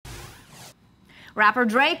Rapper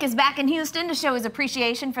Drake is back in Houston to show his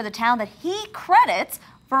appreciation for the town that he credits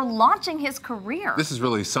for launching his career. This is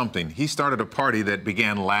really something. He started a party that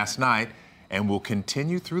began last night and will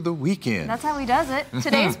continue through the weekend. That's how he does it.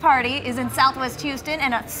 Today's party is in Southwest Houston,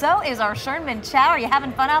 and so is our Sherman Chow. Are you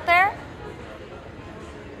having fun out there?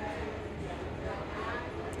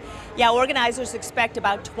 Yeah, organizers expect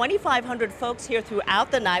about 2,500 folks here throughout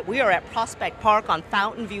the night. We are at Prospect Park on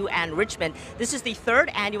Fountain View and Richmond. This is the third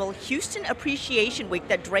annual Houston Appreciation Week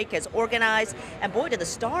that Drake has organized. And boy, do the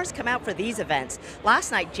stars come out for these events.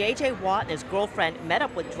 Last night, J.J. Watt and his girlfriend met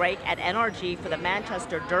up with Drake at NRG for the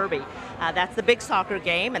Manchester Derby. That's the big soccer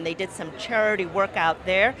game, and they did some charity work out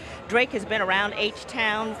there. Drake has been around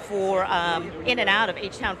H-Town for, in and out of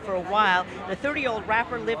H-Town for a while. The 30-year-old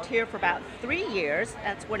rapper lived here for about 3 years.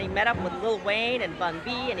 That's when he met up with Lil Wayne and Bun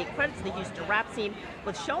B, and he credits the Houston rap scene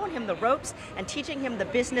with showing him the ropes and teaching him the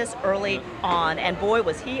business early on. And boy,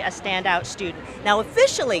 was he a standout student. Now,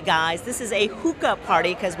 officially, guys, this is a hookah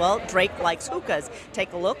party because, well, Drake likes hookahs.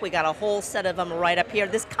 Take a look. We got a whole set of them right up here.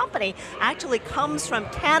 This company actually comes from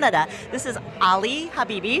Canada. This is Ali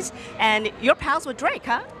Habibis, and you're pals with Drake,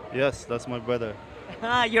 huh? Yes, that's my brother.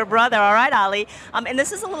 Your brother, all right, Ali. And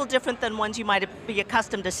this is a little different than ones you might be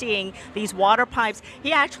accustomed to seeing, these water pipes.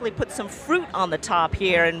 He actually put some fruit on the top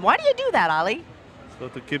here. And why do you do that, Ali? So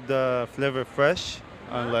to keep the flavor fresh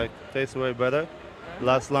and like taste way better,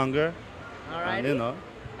 last longer, All right. and you know.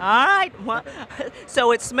 All right. Well,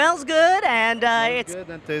 so it smells good and it's good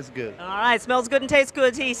and tastes good. All right, smells good and tastes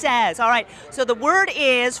good, he says. All right, so the word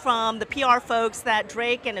is from the PR folks that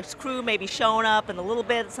Drake and his crew may be showing up in a little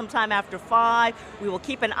bit, sometime after 5. We will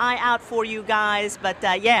keep an eye out for you guys. But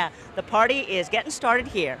yeah, the party is getting started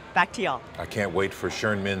here. Back to y'all. I can't wait for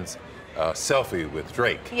Sherman's selfie with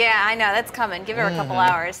Drake. Yeah, I know. That's coming. Give her a couple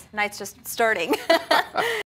hours. Night's just starting.